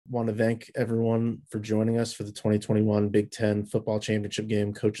Want to thank everyone for joining us for the 2021 Big Ten Football Championship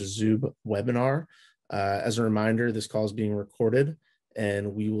Game Coaches Zoob webinar. As a reminder, this call is being recorded,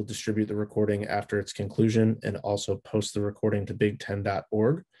 and we will distribute the recording after its conclusion and also post the recording to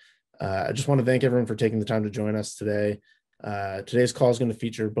big10.org. I just want to thank everyone for taking the time to join us today. Today's call is going to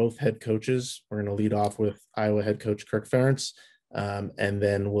feature both head coaches. We're going to lead off with Iowa head coach Kirk Ferentz, and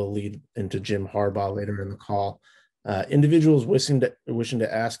then we'll lead into Jim Harbaugh later in the call. Individuals wishing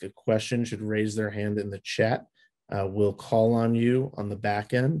to ask a question should raise their hand in the chat. We'll call on you on the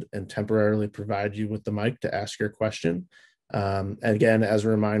back end and temporarily provide you with the mic to ask your question. Again, as a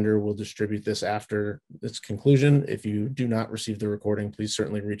reminder, we'll distribute this after its conclusion. If you do not receive the recording, please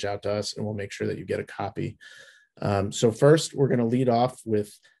certainly reach out to us and we'll make sure that you get a copy. So first, we're going to lead off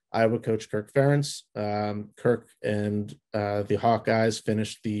with Iowa coach Kirk Ferentz. Kirk and the Hawkeyes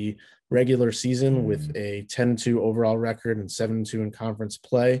finished the regular season with a 10-2 overall record and 7-2 in conference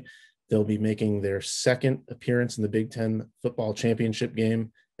play. They'll be making their second appearance in the Big Ten Football Championship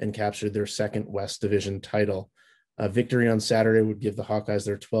game and captured their second West Division title. A victory on Saturday would give the Hawkeyes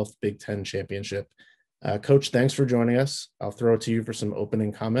their 12th Big Ten championship. Coach, thanks for joining us. I'll throw it to you for some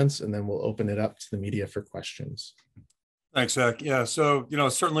opening comments, and then we'll open it up to the media for questions. Thanks, Zach. Yeah, so,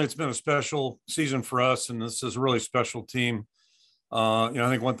 certainly it's been a special season for us, and this is a really special team. I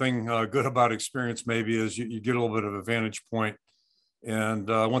think one thing good about experience maybe is you get a little bit of a vantage point. And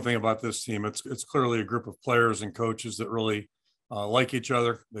one thing about this team, it's clearly a group of players and coaches that really like each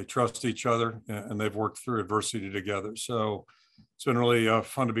other. They trust each other, and they've worked through adversity together. So it's been really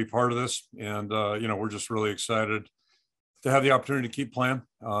fun to be part of this. And, we're just really excited to have the opportunity to keep playing.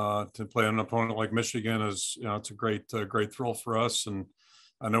 To play an opponent like Michigan is, it's a great thrill for us. And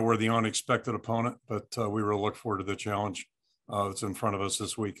I know we're the unexpected opponent, but we really look forward to the challenge that's in front of us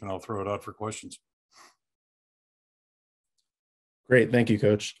this week, and I'll throw it out for questions. Great. Thank you,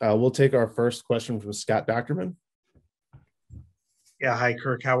 Coach. We'll take our first question from Scott Docterman. Yeah. Hi,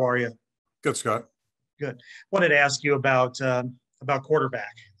 Kirk. How are you? Good, Scott. Good. Wanted to ask you about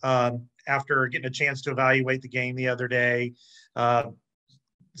quarterback. After getting a chance to evaluate the game the other day,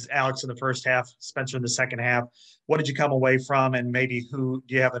 Alex in the first half, Spencer in the second half, what did you come away from, and maybe who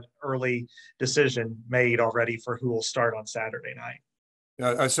do you have an early decision made already for who will start on Saturday night?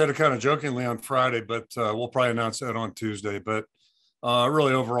 Yeah, I said it kind of jokingly on Friday, but we'll probably announce that on Tuesday. But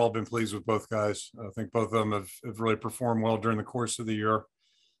really overall been pleased with both guys. I think both of them have really performed well during the course of the year.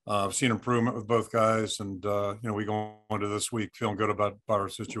 I've seen improvement with both guys, and we go into this week feeling good about our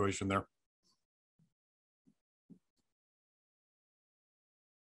situation there.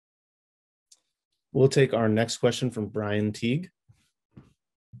 We'll take our next question from Brian Teague.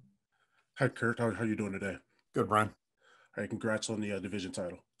 Hi, Kurt. How are you doing today? Good, Brian. All right, congrats on the division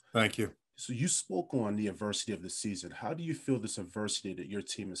title. Thank you. So you spoke on the adversity of the season. How do you feel this adversity that your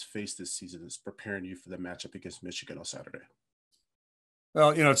team has faced this season is preparing you for the matchup against Michigan on Saturday?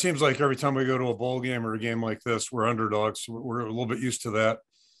 Well, it seems like every time we go to a bowl game or a game like this, we're underdogs. We're a little bit used to that.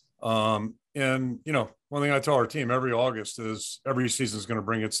 And one thing I tell our team every August is every season is going to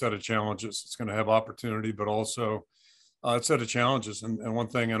bring its set of challenges. It's going to have opportunity, but also a set of challenges. And one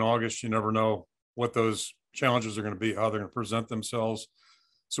thing in August, you never know what those challenges are going to be, how they're going to present themselves.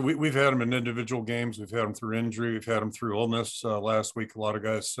 So we've had them in individual games. We've had them through injury. We've had them through illness. Last week, a lot of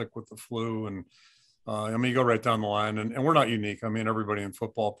guys sick with the flu. And you go right down the line. And we're not unique. I mean, everybody in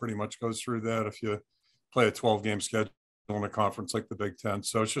football pretty much goes through that if you play a 12-game schedule in a conference like the Big Ten.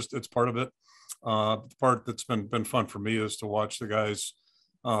 So it's part of it. The part that's been fun for me is to watch the guys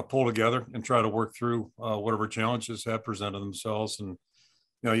pull together and try to work through whatever challenges have presented themselves. And,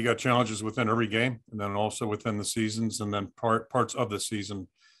 you got challenges within every game, and then also within the seasons, and then parts of the season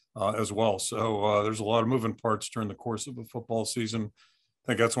as well. So there's a lot of moving parts during the course of a football season. I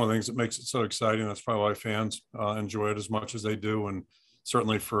think that's one of the things that makes it so exciting. That's probably why fans enjoy it as much as they do. And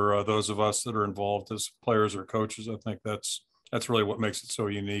certainly for those of us that are involved as players or coaches, I think that's really what makes it so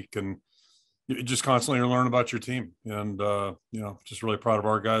unique. And you just constantly learn about your team. And, just really proud of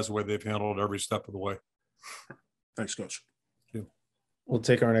our guys, the way they've handled every step of the way. Thanks, Coach. Thank you. We'll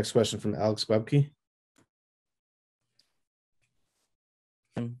take our next question from Alex Bubke.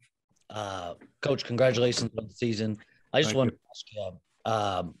 Coach, congratulations on the season. I just wanted to ask you,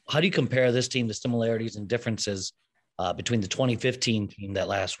 how do you compare this team, the similarities and differences between the 2015 team that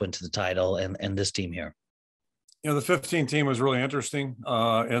last went to the title and this team here? The 15 team was really interesting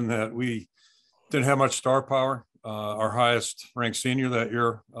in that we didn't have much star power. Our highest ranked senior that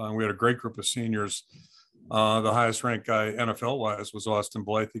year, we had a great group of seniors. The highest ranked guy NFL-wise was Austin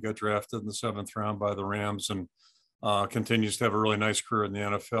Blythe. He got drafted in the 7th round by the Rams and continues to have a really nice career in the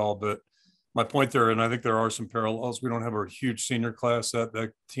NFL. But my point there, and I think there are some parallels. We don't have a huge senior class.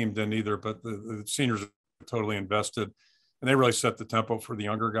 That team didn't either, but the seniors are totally invested, and they really set the tempo for the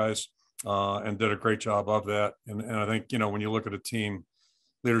younger guys and did a great job of that. And I think, when you look at a team,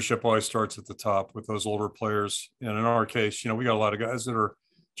 leadership always starts at the top with those older players. And in our case, we got a lot of guys that are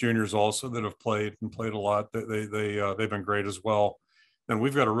juniors also that have played a lot. They've been great as well. And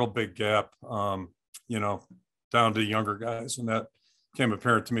we've got a real big gap, down to younger guys, and that became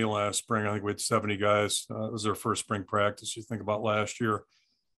apparent to me last spring. I think we had 70 guys. It was their first spring practice. You think about last year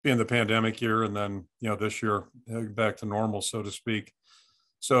being the pandemic year, and then, this year back to normal, so to speak.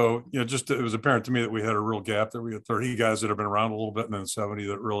 So, it was apparent to me that we had a real gap there. We had 30 guys that have been around a little bit, and then 70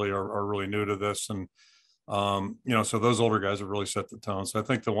 that really are really new to this. And, so those older guys have really set the tone. So I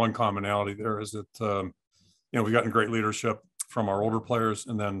think the one commonality there is that, we've gotten great leadership from our older players.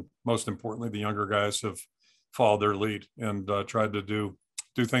 And then most importantly, the younger guys have followed their lead and tried to do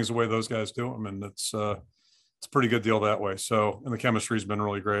things the way those guys do them. And it's a pretty good deal that way. So, and the chemistry has been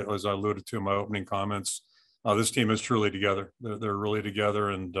really great, as I alluded to in my opening comments. This team is truly together. They're really together.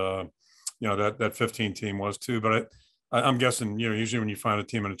 And, that 15 team was too. But I'm guessing, usually when you find a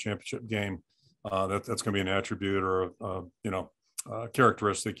team in a championship game, that's going to be an attribute or, a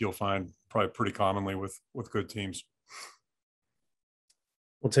characteristic you'll find probably pretty commonly with good teams.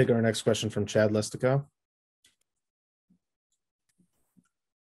 We'll take our next question from Chad Lestico.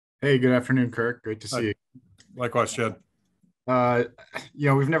 Hey, good afternoon, Kirk. Great to see you. Likewise, Chad.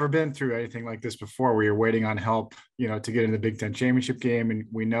 We've never been through anything like this before where you're waiting on help, to get in the Big Ten championship game. And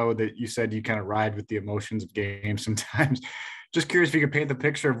we know that you said you kind of ride with the emotions of games sometimes. Just curious if you could paint the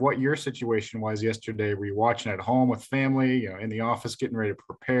picture of what your situation was yesterday. Were you watching at home with family, in the office, getting ready to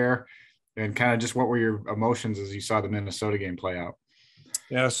prepare, and kind of just what were your emotions as you saw the Minnesota game play out?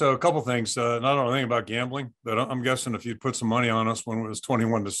 Yeah, so a couple of things. Not know anything about gambling, but I'm guessing if you'd put some money on us when it was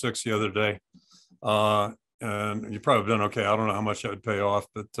 21-6 the other day, and you probably done okay. I don't know how much that would pay off,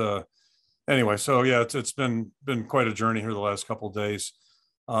 but anyway, so yeah, it's been quite a journey here the last couple of days.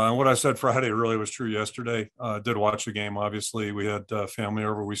 And what I said Friday really was true yesterday. Did watch the game. Obviously, we had family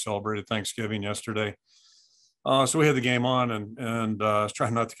over. We celebrated Thanksgiving yesterday, so we had the game on, and I was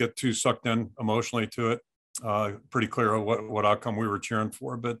trying not to get too sucked in emotionally to it. Pretty clear what outcome we were cheering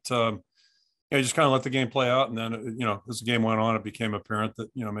for, but just kind of let the game play out. And then, as the game went on, it became apparent that,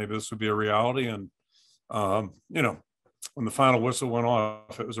 maybe this would be a reality. And, when the final whistle went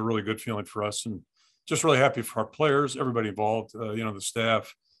off, it was a really good feeling for us, and just really happy for our players, everybody involved, the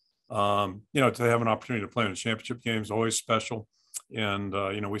staff, to have an opportunity to play in a championship game is always special. And,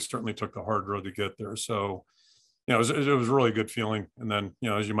 we certainly took the hard road to get there. So, it was a really good feeling. And then,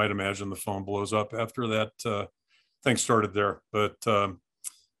 as you might imagine, the phone blows up after that thing started there. But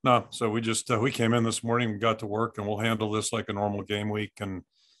no, so we came in this morning, we got to work, and we'll handle this like a normal game week and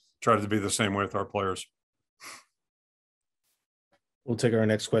try to be the same way with our players. We'll take our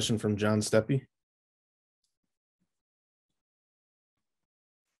next question from John Steppe.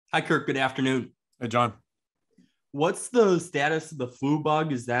 Hi, Kirk. Good afternoon. Hey, John. What's the status of the flu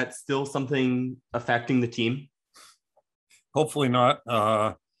bug? Is that still something affecting the team? Hopefully not.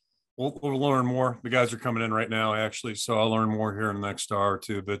 We'll learn more. The guys are coming in right now, actually, so I'll learn more here in the next hour or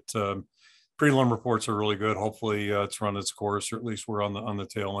two. But prelim reports are really good. Hopefully, it's run its course, or at least we're on the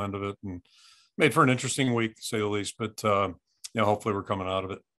tail end of it, and made for an interesting week, to say the least. But hopefully, we're coming out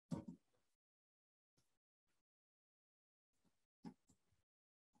of it.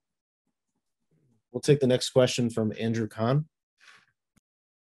 We'll take the next question from Andrew Kahn.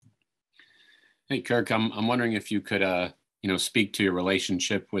 Hey, Kirk, I'm wondering if you could speak to your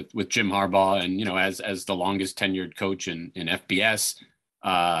relationship with Jim Harbaugh, and as the longest tenured coach in FBS,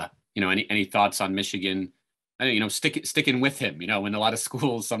 any thoughts on Michigan? Sticking with him. In a lot of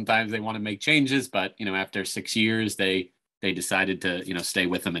schools sometimes they want to make changes, but after 6 years they decided to stay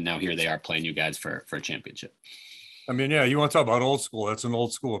with him, and now here they are playing you guys for a championship. I mean, yeah, you want to talk about old school? That's an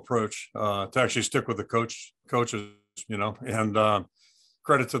old school approach to actually stick with the coaches. And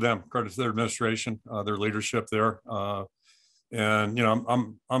credit to them, credit to their administration, their leadership there. And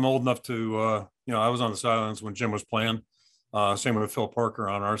I'm old enough to I was on the sidelines when Jim was playing. Same with Phil Parker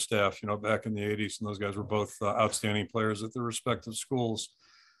on our staff, back in the 80s, and those guys were both outstanding players at their respective schools.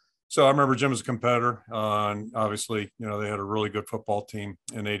 So I remember Jim as a competitor, and obviously, they had a really good football team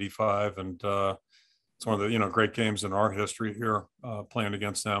in '85, and it's one of the great games in our history here, playing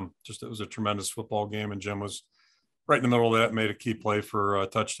against them. It was a tremendous football game, and Jim was right in the middle of that, made a key play for a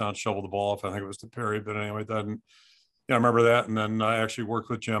touchdown, shoveled the ball off. I think it was to Perry, but anyway, I remember that. And then I actually worked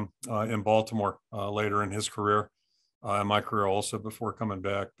with Jim in Baltimore later in his career, in my career also, before coming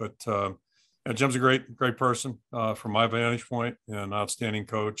back. But Jim's a great person from my vantage point, and an outstanding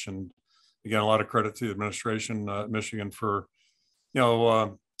coach. And again, a lot of credit to the administration at Michigan for,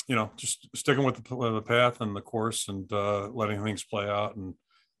 just sticking with the path and the course and letting things play out. And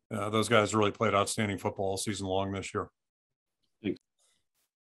those guys really played outstanding football all season long this year. Thanks.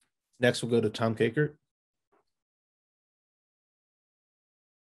 Next, we'll go to Tom Kakert.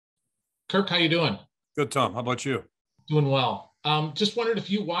 Kirk, how you doing? Good, Tom. How about you? Doing well. Just wondered if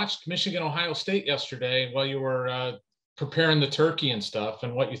you watched Michigan Ohio State yesterday while you were preparing the turkey and stuff,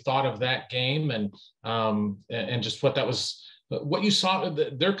 and what you thought of that game, and just what that was, what you saw.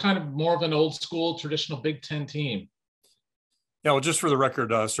 They're kind of more of an old school traditional Big Ten team. Yeah, well, just for the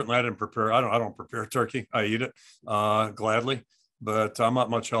record, certainly I didn't prepare. I don't prepare turkey. I eat it gladly, but I'm not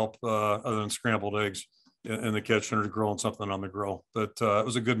much help other than scrambled eggs in the kitchen or grilling something on the grill. But it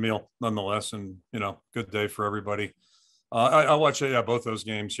was a good meal nonetheless, and good day for everybody. I watched both those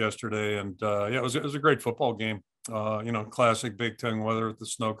games yesterday, and it was a great football game. Classic Big Ten weather with the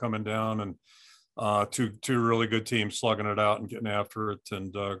snow coming down, and two really good teams slugging it out and getting after it,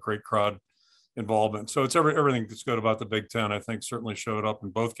 and great crowd involvement. So it's everything that's good about the Big Ten, I think, certainly showed up in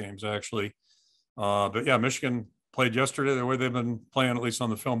both games actually. But yeah, Michigan played yesterday the way they've been playing, at least on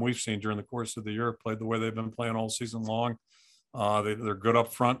the film we've seen during the course of the year, played the way they've been playing all season long. They're good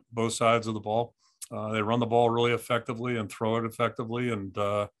up front, both sides of the ball. They run the ball really effectively and throw it effectively, and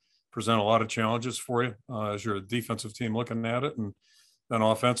present a lot of challenges for you as you're a defensive team looking at it. And then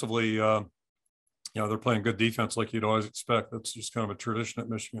offensively, they're playing good defense like you'd always expect. That's just kind of a tradition at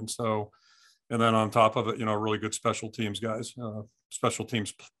Michigan. So, and then on top of it, really good special teams guys, special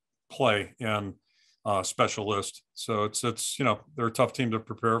teams play, and specialist. So it's they're a tough team to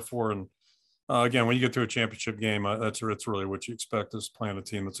prepare for. And again, when you get to a championship game, it's really what you expect, is playing a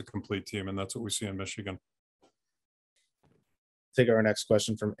team that's a complete team, and that's what we see in Michigan. Take our next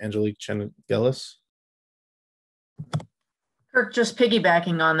question from Angelique Chen-Gillis. Kirk, just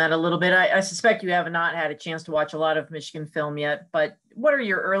piggybacking on that a little bit, I suspect you have not had a chance to watch a lot of Michigan film yet, but what are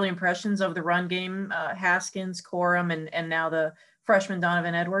your early impressions of the run game, Haskins, Corum, and now the freshman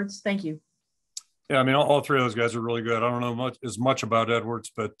Donovan Edwards? Thank you. Yeah, I mean, all three of those guys are really good. I don't know as much about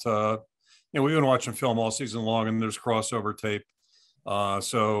Edwards, but we've been watching film all season long, and there's crossover tape.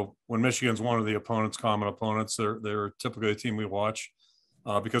 So when Michigan's one of the opponents, common opponents, they're typically a team we watch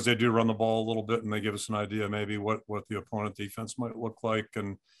because they do run the ball a little bit, and they give us an idea maybe what the opponent defense might look like.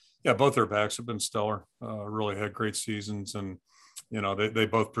 And yeah, both their backs have been stellar, really had great seasons, and they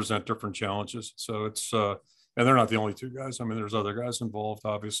both present different challenges. So it's and they're not the only two guys. I mean, there's other guys involved,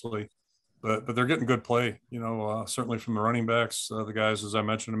 obviously. But they're getting good play, certainly from the running backs. The guys, as I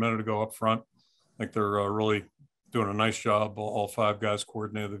mentioned a minute ago, up front, I think they're really doing a nice job. All five guys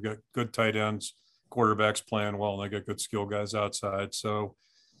coordinated. They've got good tight ends, quarterbacks playing well, and they got good skill guys outside. So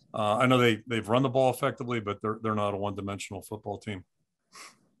I know they've run the ball effectively, but they're not a one-dimensional football team.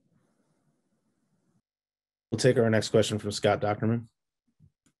 We'll take our next question from Scott Dockerman.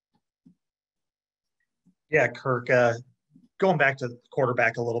 Yeah, Kirk, going back to the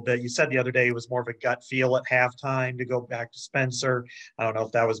quarterback a little bit, you said the other day it was more of a gut feel at halftime to go back to Spencer. I don't know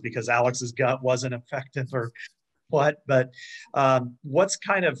if that was because Alex's gut wasn't effective or what, but what's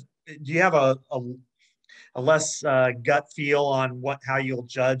kind of, do you have a less gut feel on how you'll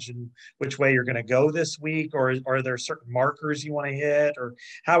judge and which way you're going to go this week, or are there certain markers you want to hit, or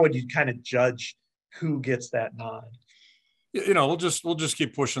how would you kind of judge who gets that nod? We'll just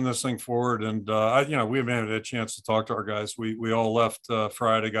keep pushing this thing forward. And, we haven't had a chance to talk to our guys. We all left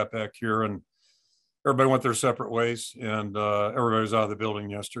Friday, got back here, and everybody went their separate ways, and everybody was out of the building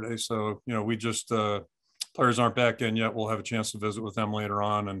yesterday. So, we just, players aren't back in yet. We'll have a chance to visit with them later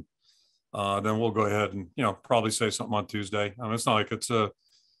on. And then we'll go ahead and, probably say something on Tuesday. I mean, it's not like it's a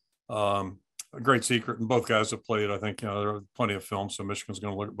great secret, and both guys have played. I think, there are plenty of film. So Michigan's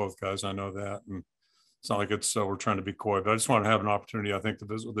going to look at both guys. I know that. And it's not like it's we're trying to be coy, but I just want to have an opportunity, I think, to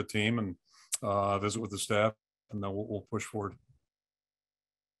visit with the team and visit with the staff, and then we'll push forward.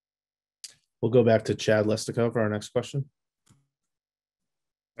 We'll go back to Chad Lestico for our next question.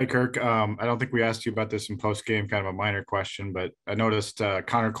 Hey, Kirk. I don't think we asked you about this in post-game, kind of a minor question, but I noticed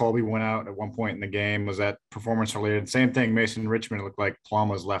Connor Colby went out at one point in the game. Was that performance related? Same thing, Mason Richmond looked like Plum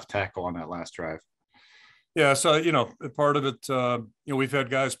was left tackle on that last drive. Yeah, so, part of it, we've had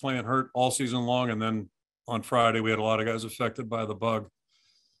guys playing hurt all season long, and then on Friday we had a lot of guys affected by the bug.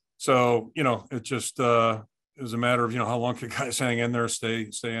 So, it just it was a matter of, how long could guys hang in there, stay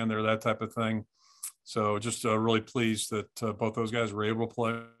in there, that type of thing. So just really pleased that both those guys were able to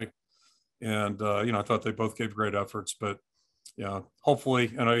play. And, I thought they both gave great efforts. But,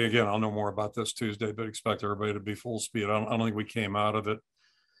 hopefully, and again, I'll know more about this Tuesday, but expect everybody to be full speed. I don't think we came out of it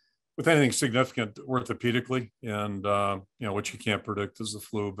with anything significant orthopedically, and what you can't predict is the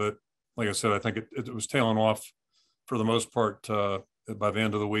flu. But like I said, I think it was tailing off for the most part. By the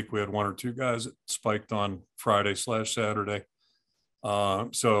end of the week, we had one or two guys that spiked on Friday/Saturday.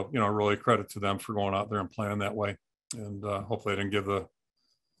 So, really credit to them for going out there and playing that way. And hopefully they didn't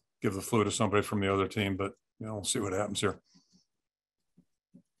give the flu to somebody from the other team, but we'll see what happens here.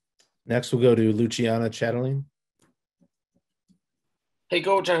 Next, we'll go to Luciana Chatelain. Hey,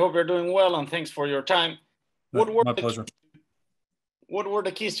 Coach, I hope you're doing well, and thanks for your time. My pleasure. What were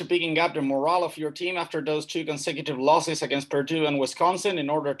the keys to picking up the morale of your team after those 2 consecutive losses against Purdue and Wisconsin in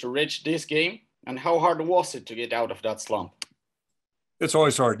order to reach this game? And how hard was it to get out of that slump? It's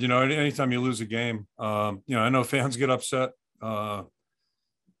always hard. Anytime you lose a game, I know fans get upset.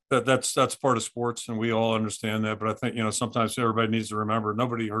 That's part of sports, and we all understand that. But I think, sometimes everybody needs to remember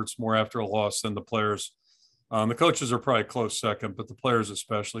nobody hurts more after a loss than the players. The coaches are probably close second, but the players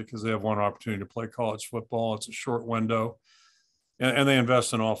especially, because they have one opportunity to play college football. It's a short window. And they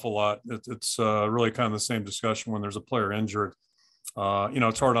invest an awful lot. It's really kind of the same discussion when there's a player injured.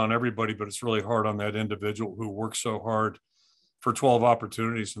 It's hard on everybody, but it's really hard on that individual who works so hard for 12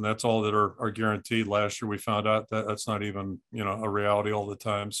 opportunities, and that's all that are guaranteed. Last year, we found out that that's not even, a reality all the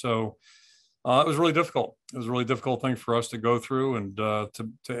time. So it was really difficult. It was a really difficult thing for us to go through. And to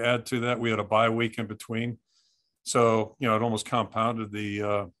add to that, we had a bye week in between. So, it almost compounded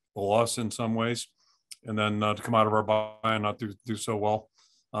the loss in some ways. And then to come out of our bye and not do so well,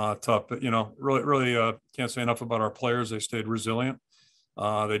 tough. But, really can't say enough about our players. They stayed resilient.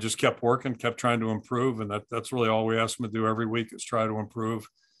 They just kept working, kept trying to improve. And that's really all we ask them to do every week is try to improve.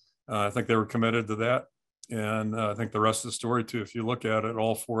 I think they were committed to that. And I think the rest of the story, too, if you look at it,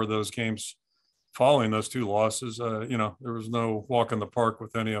 all 4 of those games following those 2 losses, there was no walk in the park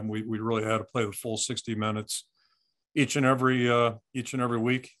with any of them. We really had to play the full 60 minutes each and every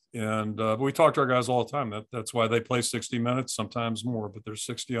week. And but we talk to our guys all the time. That's why they play 60 minutes, sometimes more, but there's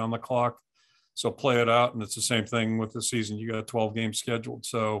 60 on the clock. So play it out. And it's the same thing with the season. You got 12 games scheduled.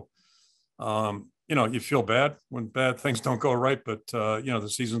 So, you feel bad when bad things don't go right, but, the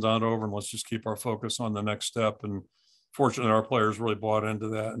season's not over, and let's just keep our focus on the next step. And fortunately, our players really bought into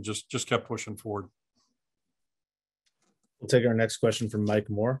that and just kept pushing forward. We'll take our next question from Mike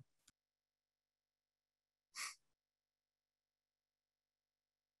Moore.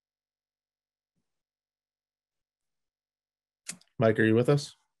 Mike, are you with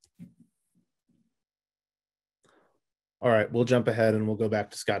us? All right, we'll jump ahead and we'll go back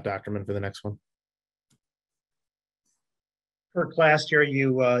to Scott Docterman for the next one. Kirk, last year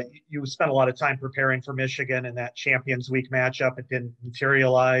you spent a lot of time preparing for Michigan in that Champions Week matchup. It didn't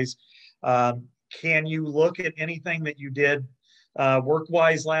materialize. Can you look at anything that you did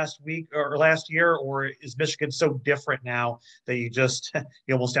work-wise last week or last year, or is Michigan so different now that you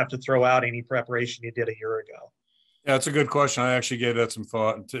almost have to throw out any preparation you did a year ago? Yeah, it's a good question. I actually gave that some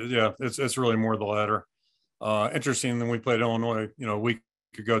thought. Yeah, it's really more the latter. Interesting than we played Illinois, a week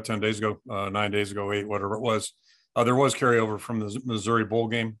ago, 10 days ago, 9 days ago, 8, whatever it was. There was carryover from the Missouri bowl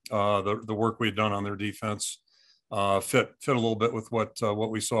game. The work we'd done on their defense fit a little bit with what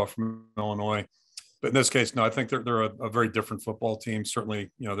we saw from Illinois. But in this case, no, I think they're a very different football team.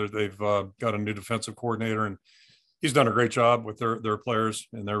 Certainly, they've got a new defensive coordinator, and he's done a great job with their players,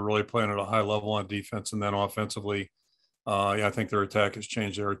 and they're really playing at a high level on defense. And then offensively, I think their attack has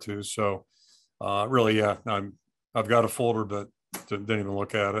changed there too. So really, yeah, I've got a folder, but didn't even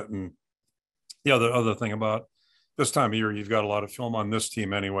look at it. And the other thing about this time of year, you've got a lot of film on this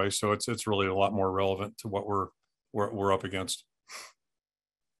team anyway, so it's really a lot more relevant to what we're up against.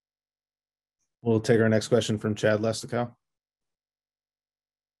 We'll take our next question from Chad Lestokow.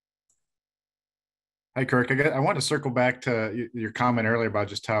 Hi, Kirk. I want to circle back to your comment earlier about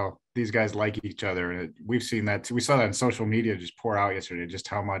just how these guys like each other. And we've seen that. We saw that on social media just pour out yesterday, just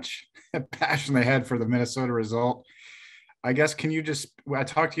how much passion they had for the Minnesota result. I guess, I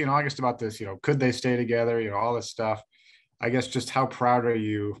talked to you in August about this, could they stay together, all this stuff. I guess just how proud are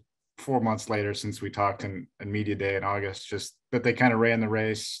you 4 months later since we talked in media day in August, just that they kind of ran the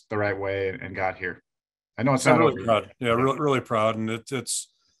race the right way and got here? I know it's not really proud. Yeah, really proud. And it's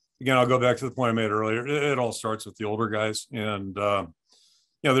again, I'll go back to the point I made earlier. It all starts with the older guys, and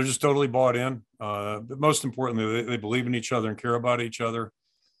they're just totally bought in. But most importantly, they believe in each other and care about each other.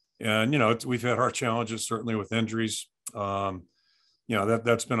 And we've had our challenges certainly with injuries.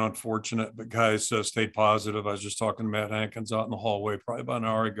 That's been unfortunate, but guys stayed positive. I was just talking to Matt Hankins out in the hallway probably about an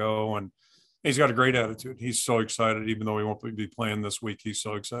hour ago, and he's got a great attitude. He's so excited, even though he won't be playing this week. He's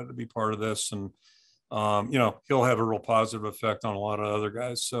so excited to be part of this, and he'll have a real positive effect on a lot of other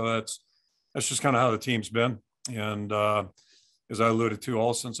guys. So that's just kind of how the team's been. And as I alluded to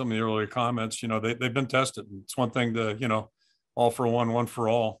also in some of the earlier comments, they've been tested. It's one thing to all for one for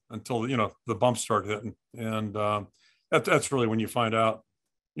all until, the bumps start hitting. And that's really when you find out,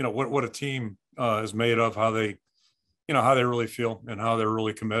 what a team is made of, how they really feel and how they're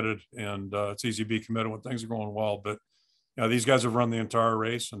really committed. And it's easy to be committed when things are going well. But, these guys have run the entire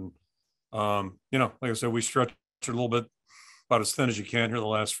race. And, like I said, we stretched a little bit about as thin as you can here the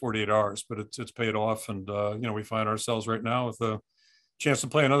last 48 hours, but it's paid off. And, we find ourselves right now with a chance to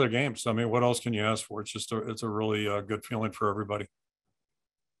play another game. So, I mean, what else can you ask for? It's a really good feeling for everybody.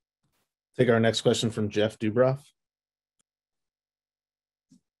 Take our next question from Jeff Dubroff.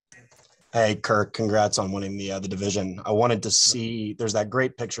 Hey, Kirk, congrats on winning the division. I wanted to see, there's that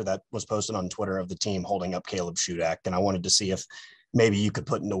great picture that was posted on Twitter of the team holding up Caleb Shudak. And I wanted to see if maybe you could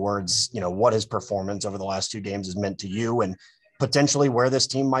put into words, what his performance over the last 2 games has meant to you and potentially where this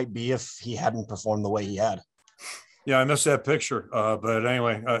team might be if he hadn't performed the way he had. Yeah, I missed that picture. But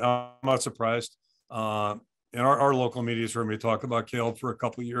anyway, I'm not surprised. And our local media's heard me talk about Caleb for a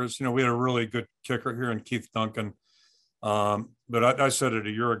couple of years. We had a really good kicker here in Keith Duncan. But I said it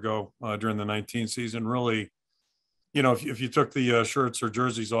a year ago during the 19 season, really, if you took the shirts or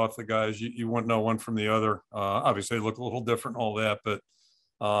jerseys off the guys, you wouldn't know one from the other. Obviously they look a little different, all that, but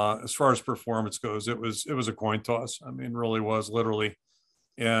as far as performance goes, it was a coin toss. I mean, really was literally.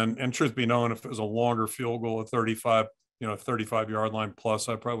 And truth be known, if it was a longer field goal at 35 yard line plus,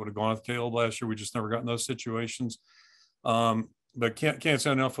 I probably would have gone with Caleb last year. We just never got in those situations. But can't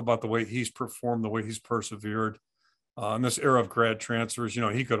say enough about the way he's performed, the way he's persevered. In this era of grad transfers,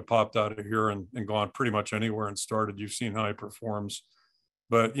 he could have popped out of here and gone pretty much anywhere and started. You've seen how he performs.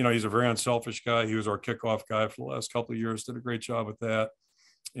 But, he's a very unselfish guy. He was our kickoff guy for the last couple of years, did a great job with that.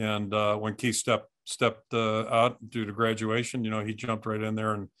 And when Keith stepped out due to graduation, he jumped right in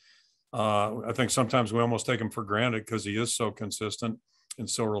there. And I think sometimes we almost take him for granted because he is so consistent and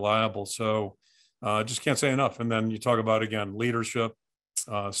so reliable. So just can't say enough. And then you talk about, again, leadership,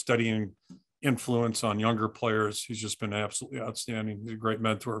 studying influence on younger players. He's just been absolutely outstanding. He's a great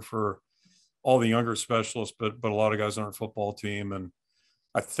mentor for all the younger specialists, but a lot of guys on our football team. And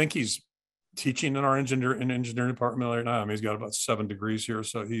I think he's teaching in our engineering department right now. I mean, he's got about 7 degrees here.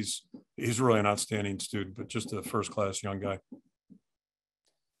 So he's really an outstanding student, but just a first-class young guy.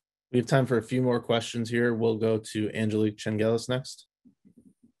 We have time for a few more questions here. We'll go to Angelique Chengelis next.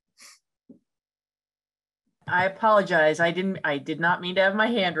 I apologize. I did not mean to have my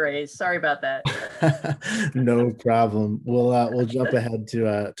hand raised. Sorry about that. No problem. We'll jump ahead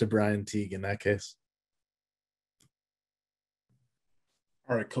to Brian Teague in that case.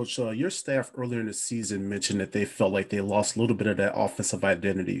 All right, Coach, your staff earlier in the season mentioned that they felt like they lost a little bit of that offensive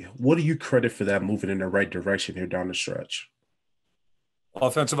identity. What do you credit for that moving in the right direction here down the stretch?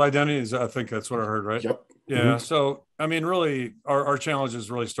 Offensive identity, I think that's what I heard, right? Yep. Yeah. Mm-hmm. So, I mean, really, our challenges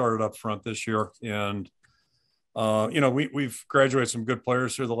really started up front this year. And, we've graduated some good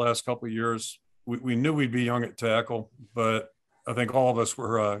players here the last couple of years. We knew we'd be young at tackle, but I think all of us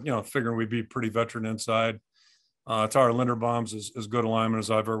were, figuring we'd be pretty veteran inside. Tyler Linderbaum's as good a lineman as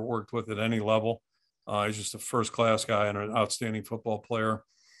I've ever worked with at any level. He's just a first-class guy and an outstanding football player.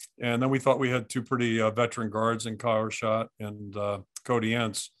 And then we thought we had 2 pretty veteran guards in Kyler Schott and Cody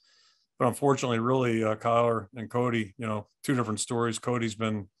Entz. But unfortunately, really, Kyler and Cody, 2 different stories.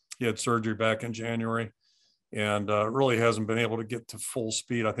 He had surgery back in January and really hasn't been able to get to full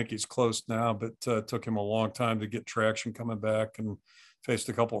speed. I think he's close now, but it took him a long time to get traction coming back and faced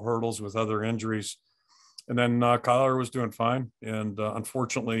a couple of hurdles with other injuries. And then Kyler was doing fine. And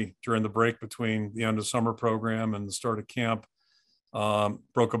unfortunately, during the break between the end of summer program and the start of camp,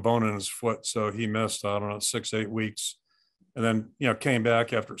 broke a bone in his foot. So he missed, 6-8 weeks. And then, came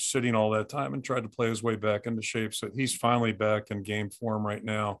back after sitting all that time and tried to play his way back into shape. So he's finally back in game form right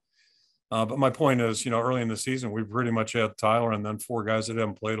now. But my point is, early in the season, we pretty much had Tyler and then 4 guys that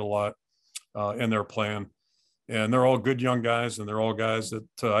haven't played a lot in their plan. And they're all good young guys, and they're all guys that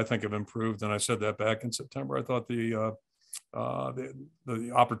I think have improved. And I said that back in September. I thought the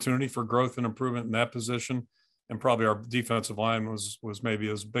opportunity for growth and improvement in that position, and probably our defensive line was maybe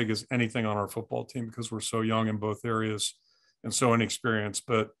as big as anything on our football team because we're so young in both areas and so inexperienced.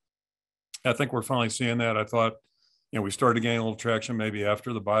 But I think we're finally seeing that. I thought, we started to gain a little traction maybe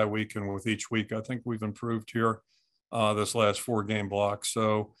after the bye week, and with each week, I think we've improved here this last 4-game block.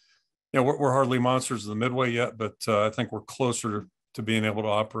 So, we're hardly monsters of the midway yet, but I think we're closer to being able to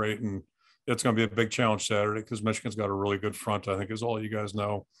operate, and it's going to be a big challenge Saturday because Michigan's got a really good front, I think, is all you guys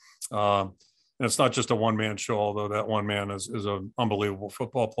know. And it's not just a one-man show, although that one man is an unbelievable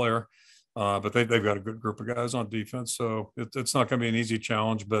football player. But they've got a good group of guys on defense, so it's not going to be an easy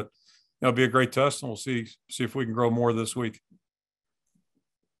challenge, but it'll be a great test, and we'll see if we can grow more this week.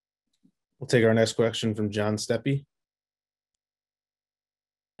 We'll take our next question from John Steppe.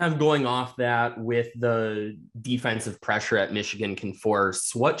 Kind of going off that with the defensive pressure at Michigan can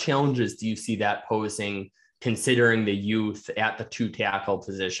force, what challenges do you see that posing, considering the youth at the 2 tackle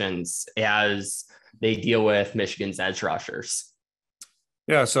positions as they deal with Michigan's edge rushers?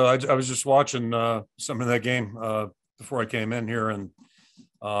 Yeah, so I was just watching some of that game before I came in here, and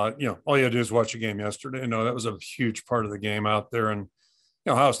all you had to do is watch a game yesterday. That was a huge part of the game out there, and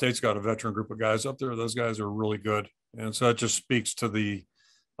Ohio State's got a veteran group of guys up there. Those guys are really good, and so that just speaks to the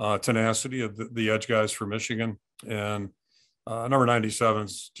tenacity of the edge guys for Michigan. And number 97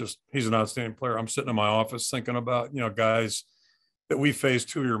 is he's an outstanding player. I'm sitting in my office thinking about guys that we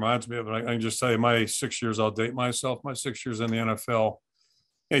faced who he reminds me of, and I can just tell you, my 6 years, I'll date myself, my 6 years in the NFL.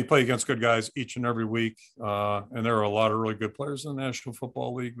 You play against good guys each and every week, and there are a lot of really good players in the National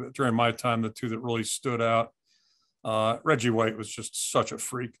Football League. But during my time, the two that really stood out, Reggie White was just such a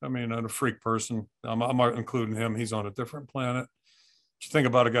freak. I mean, a freak person. I'm not including him. He's on a different planet. You think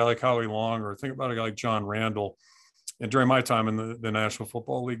about a guy like Howie Long, or think about a guy like John Randall. And during my time in the National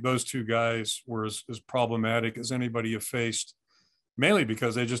Football League, those two guys were as problematic as anybody you faced, mainly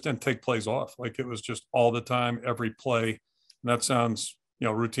because they just didn't take plays off. Like, it was just all the time, every play. And that sounds,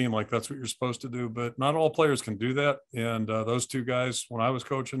 routine, like that's what you're supposed to do, but not all players can do that. And those two guys, when I was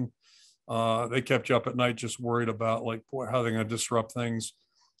coaching, they kept you up at night just worried about, like, boy, how they're going to disrupt things.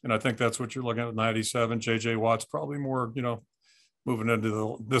 And I think that's what you're looking at 97. J.J. Watt's probably more, moving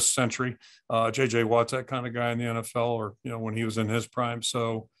into this century. J.J. Watt's that kind of guy in the NFL, or, when he was in his prime.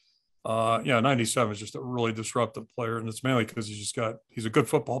 So, 97 is just a really disruptive player. And it's mainly because he's a good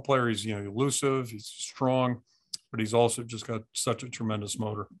football player. He's, elusive, he's strong, but he's also just got such a tremendous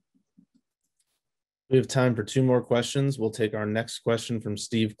motor. We have time for 2 more questions. We'll take our next question from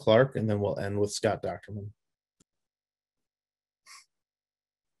Steve Clark, and then we'll end with Scott Docterman.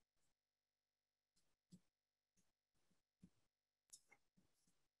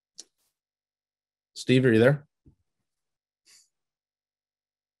 Steve, are you there?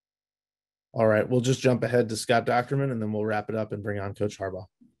 All right, we'll just jump ahead to Scott Docterman, and then we'll wrap it up and bring on Coach Harbaugh.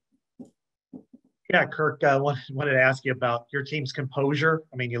 Yeah, Kirk, wanted to ask you about your team's composure.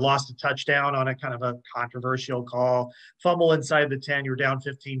 I mean, you lost a touchdown on a kind of a controversial call, fumble inside the 10. You were down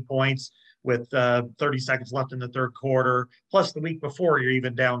 15 points with 30 seconds left in the third quarter. Plus, the week before, you're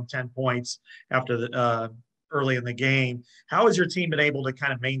even down 10 points after the early in the game. How has your team been able to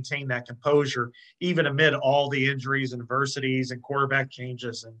kind of maintain that composure, even amid all the injuries and adversities and quarterback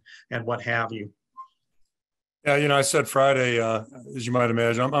changes and what have you? Yeah, I said Friday, as you might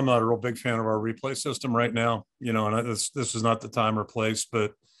imagine, I'm not a real big fan of our replay system right now, and this is not the time or place,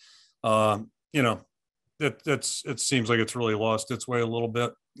 but, it seems like it's really lost its way a little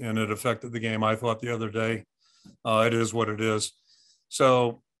bit, and it affected the game, I thought, the other day. It is what it is.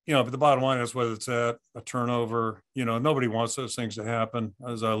 So, but the bottom line is, whether it's a turnover, nobody wants those things to happen.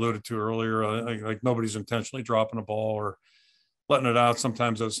 As I alluded to earlier, like nobody's intentionally dropping a ball or letting it out.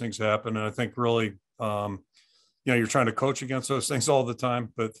 Sometimes those things happen. And I think really, you're trying to coach against those things all the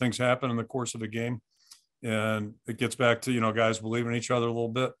time, but things happen in the course of a game. And it gets back to, guys believing in each other a little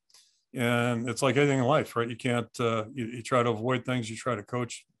bit. And it's like anything in life, right? You can't, you try to avoid things, you try to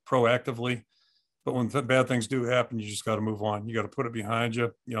coach proactively. But when bad things do happen, you just got to move on. You got to put it behind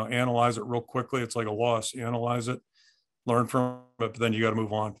you, analyze it real quickly. It's like a loss. You analyze it, learn from it, but then you got to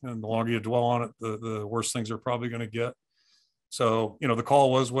move on. And the longer you dwell on it, the worse things are probably going to get. So, the call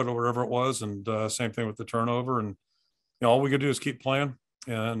was whatever it was. And same thing with the turnover. And, all we could do is keep playing.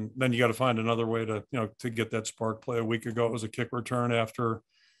 And then you got to find another way to, to get that spark play. A week ago, it was a kick return after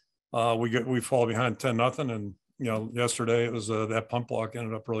we fall behind 10-0. And, yesterday it was that punt block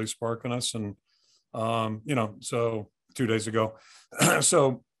ended up really sparking us. And, so 2 days ago.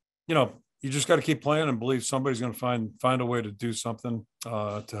 So, you just got to keep playing and believe somebody's going to find a way to do something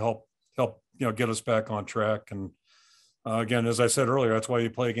to help, get us back on track. And again, as I said earlier, that's why you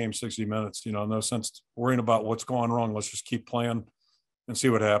play a game 60 minutes, no sense worrying about what's going wrong. Let's just keep playing and see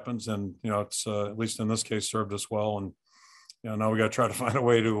what happens. And, it's at least in this case served us well. And, now we got to try to find a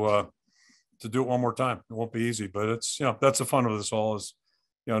way to do it one more time. It won't be easy, but it's, that's the fun of this all is,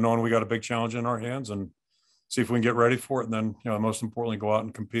 knowing we got a big challenge in our hands and see if we can get ready for it. And then, most importantly, go out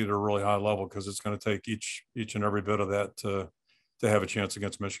and compete at a really high level, because it's going to take each and every bit of that to have a chance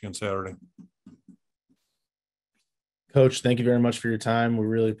against Michigan Saturday. Coach, thank you very much for your time. We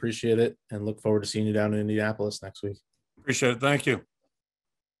really appreciate it and look forward to seeing you down in Indianapolis next week. Appreciate it. Thank you.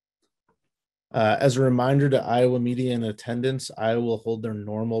 As a reminder to Iowa media in attendance, Iowa will hold their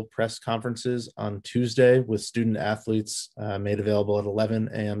normal press conferences on Tuesday with student athletes made available at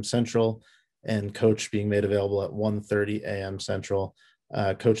 11 a.m. Central and coach being made available at 1:30 a.m. Central.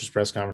 Coach's press conference